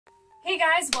Hey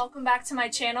guys, welcome back to my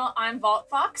channel. I'm Vault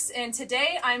Fox, and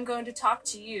today I'm going to talk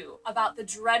to you about the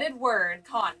dreaded word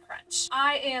con crunch.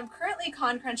 I am currently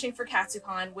con crunching for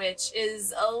Katsucrunch, which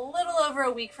is a little over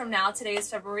a week from now. Today is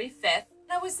February 5th.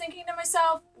 And I was thinking to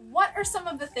myself, what are some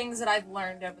of the things that I've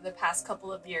learned over the past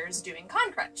couple of years doing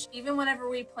con crunch? Even whenever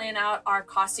we plan out our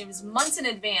costumes months in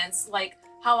advance, like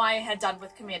how I had done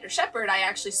with Commander Shepard, I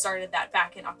actually started that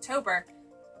back in October.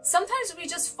 Sometimes we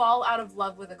just fall out of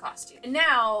love with a costume. And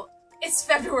now, it's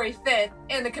February 5th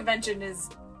and the convention is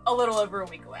a little over a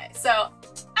week away, so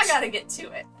I gotta get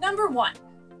to it. Number one,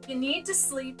 you need to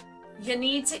sleep, you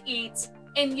need to eat,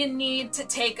 and you need to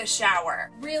take a shower.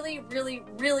 Really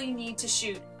need to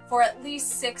shoot for at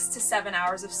least 6 to 7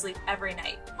 hours of sleep every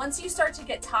night. Once you start to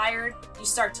get tired, you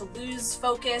start to lose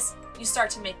focus, you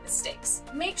start to make mistakes.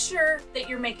 Make sure that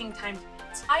you're making time to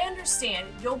eat. I understand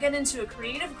you'll get into a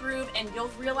creative groove and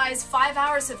you'll realize 5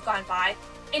 hours have gone by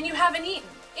and you haven't eaten.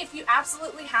 If you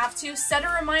absolutely have to, set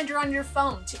a reminder on your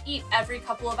phone to eat every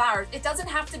couple of hours. It doesn't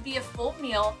have to be a full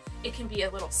meal, it can be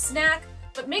a little snack,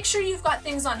 but make sure you've got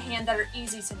things on hand that are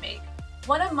easy to make.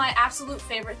 One of my absolute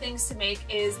favorite things to make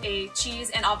is a cheese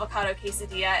and avocado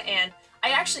quesadilla, and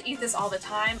I actually eat this all the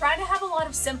time. Try to have a lot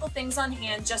of simple things on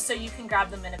hand just so you can grab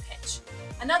them in a pinch.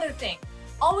 Another thing,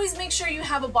 always make sure you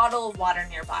have a bottle of water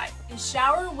nearby and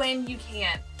shower when you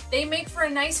can. They make for a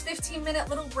nice 15-minute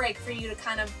little break for you to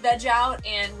kind of veg out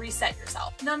and reset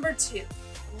yourself. Number two,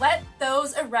 let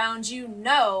those around you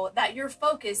know that your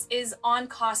focus is on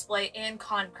cosplay and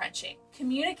con crunching.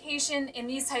 Communication in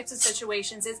these types of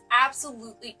situations is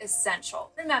absolutely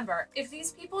essential. Remember, if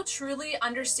these people truly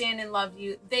understand and love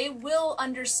you, they will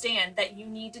understand that you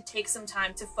need to take some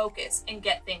time to focus and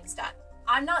get things done.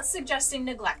 I'm not suggesting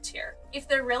neglect here. If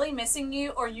they're really missing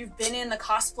you or you've been in the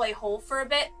cosplay hole for a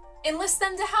bit, enlist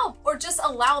them to help, or just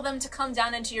allow them to come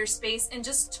down into your space and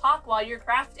just talk while you're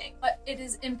crafting. But it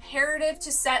is imperative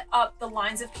to set up the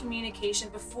lines of communication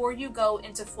before you go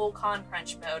into full con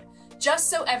crunch mode,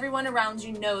 just so everyone around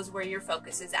you knows where your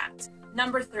focus is at.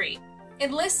 Number three,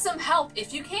 enlist some help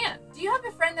if you can. Do you have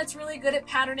a friend that's really good at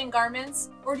patterning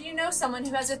garments? Or do you know someone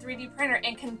who has a 3D printer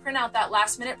and can print out that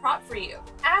last minute prop for you?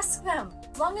 Ask them.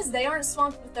 As long as they aren't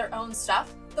swamped with their own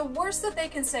stuff, the worst that they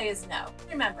can say is no.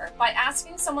 Remember, by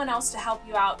asking someone else to help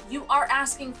you out, you are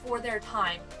asking for their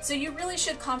time, so you really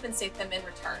should compensate them in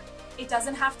return. It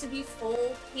doesn't have to be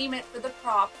full payment for the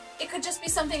prop. It could just be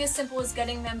something as simple as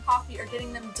getting them coffee or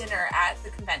getting them dinner at the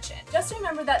convention. Just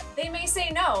remember that they may say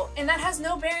no, and that has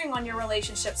no bearing on your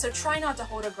relationship, so try not to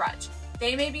hold a grudge.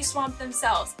 They may be swamped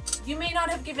themselves. You may not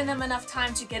have given them enough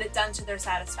time to get it done to their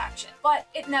satisfaction, but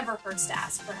it never hurts to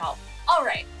ask for help. All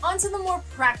right, on to the more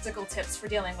practical tips for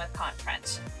dealing with con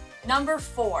crunch. Number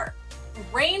four,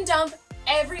 brain dump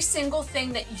every single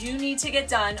thing that you need to get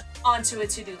done onto a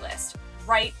to-do list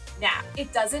right now.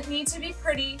 It doesn't need to be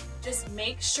pretty, just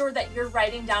make sure that you're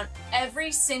writing down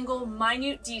every single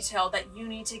minute detail that you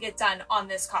need to get done on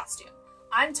this costume.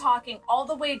 I'm talking all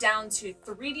the way down to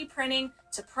 3D printing,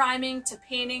 to priming, to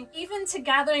painting, even to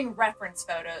gathering reference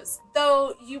photos.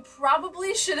 Though you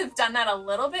probably should have done that a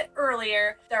little bit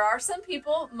earlier. There are some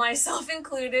people, myself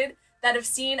included, that have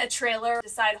seen a trailer,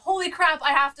 decide, holy crap,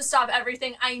 I have to stop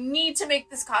everything. I need to make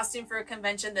this costume for a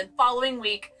convention. Then following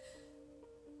week,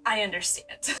 I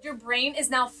understand. Your brain is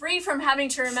now free from having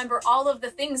to remember all of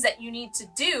the things that you need to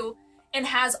do and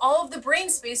has all of the brain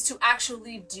space to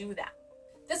actually do them.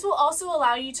 This will also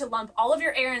allow you to lump all of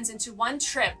your errands into one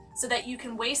trip so that you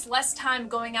can waste less time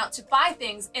going out to buy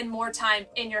things and more time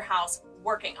in your house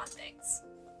working on things.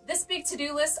 This big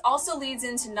to-do list also leads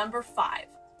into number five.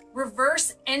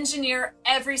 Reverse engineer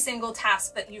every single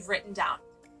task that you've written down.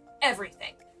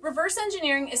 Everything. Reverse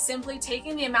engineering is simply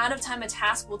taking the amount of time a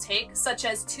task will take, such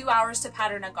as 2 hours to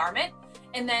pattern a garment,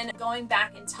 and then going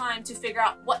back in time to figure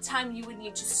out what time you would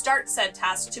need to start said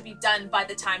task to be done by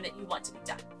the time that you want to be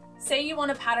done. Say you want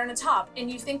to pattern a top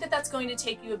and you think that that's going to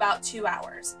take you about 2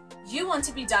 hours. You want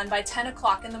to be done by 10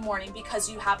 o'clock in the morning because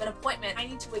you have an appointment. I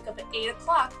need to wake up at 8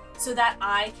 o'clock so that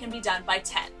I can be done by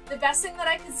 10. The best thing that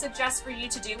I can suggest for you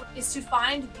to do is to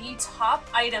find the top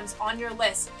items on your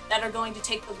list that are going to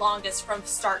take the longest from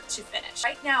start to finish.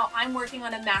 Right now, I'm working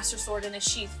on a master sword and a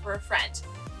sheath for a friend.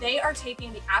 They are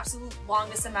taking the absolute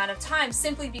longest amount of time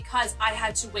simply because I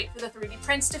had to wait for the 3D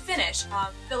prints to finish,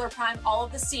 filler prime all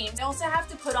of the seams. I also have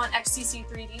to put on XCC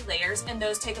 3D layers, and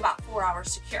those take about 4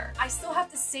 hours to cure. I still have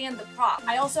to sand the prop.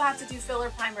 I also have to do filler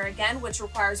primer again, which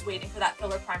requires waiting for that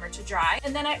filler primer to dry.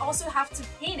 And then I also have to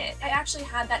paint it. I actually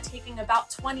had that taking about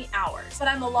 20 hours. But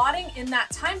I'm allotting in that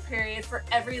time period for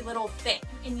every little thing.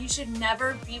 And you should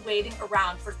never be waiting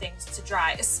around for things to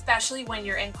dry, especially when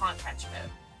you're in con crunch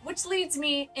mode. Which leads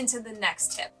me into the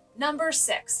next tip. Number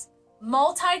 6,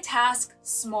 multitask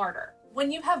smarter.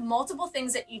 When you have multiple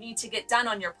things that you need to get done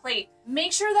on your plate,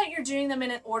 make sure that you're doing them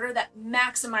in an order that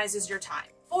maximizes your time.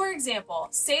 For example,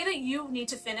 say that you need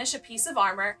to finish a piece of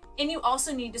armor and you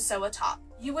also need to sew a top.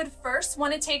 You would first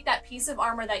want to take that piece of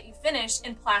armor that you finished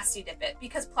and plasti dip it,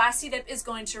 because plasti dip is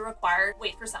going to require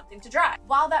wait for something to dry.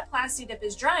 While that plasti dip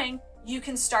is drying, you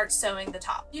can start sewing the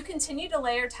top. You continue to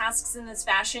layer tasks in this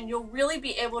fashion, you'll really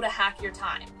be able to hack your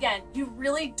time. Again, you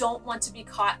really don't want to be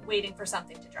caught waiting for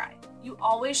something to dry. You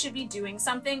always should be doing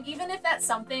something, even if that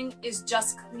something is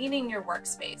just cleaning your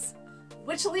workspace.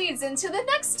 Which leads into the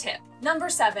next tip. Number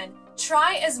 7,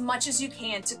 try as much as you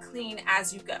can to clean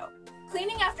as you go.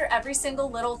 Cleaning after every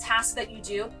single little task that you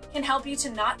do can help you to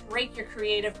not break your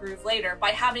creative groove later by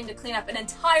having to clean up an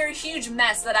entire huge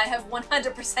mess that I have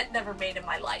 100% never made in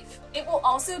my life. It will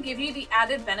also give you the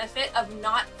added benefit of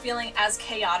not feeling as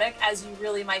chaotic as you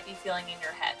really might be feeling in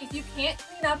your head. If you can't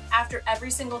clean up after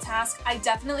every single task, I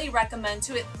definitely recommend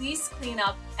to at least clean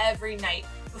up every night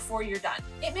before you're done.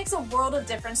 It makes a world of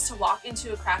difference to walk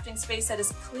into a crafting space that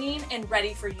is clean and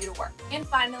ready for you to work. And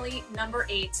finally, number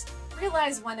 8,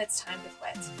 realize when it's time to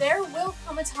quit. There will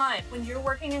come a time when you're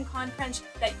working in Cosplay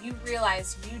that you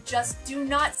realize you just do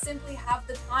not simply have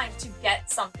the time to get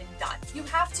something done. You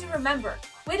have to remember,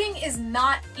 quitting is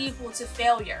not equal to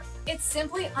failure. It's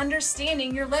simply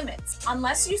understanding your limits.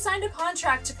 Unless you signed a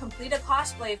contract to complete a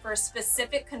cosplay for a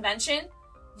specific convention,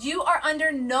 you are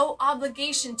under no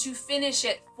obligation to finish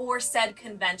it for said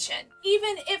convention.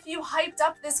 Even if you hyped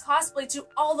up this cosplay to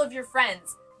all of your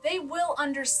friends, they will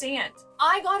understand.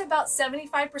 I got about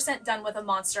 75% done with a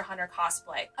Monster Hunter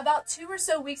cosplay. About 2 or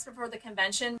so weeks before the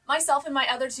convention, myself and my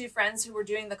other 2 friends who were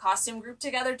doing the costume group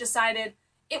together decided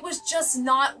it was just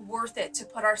not worth it to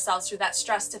put ourselves through that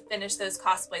stress to finish those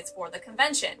cosplays for the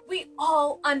convention. We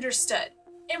all understood.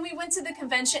 And we went to the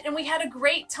convention and we had a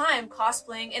great time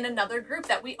cosplaying in another group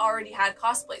that we already had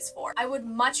cosplays for. I would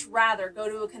much rather go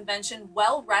to a convention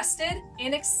well rested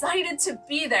and excited to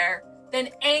be there than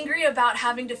angry about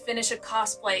having to finish a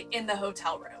cosplay in the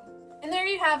hotel room. And there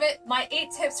you have it, my 8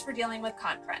 tips for dealing with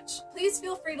Katsucrunch. Please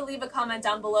feel free to leave a comment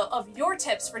down below of your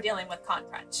tips for dealing with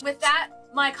Katsucrunch. With that,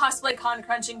 my cosplay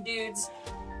Katsucrunching dudes,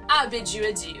 I bid you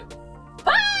adieu.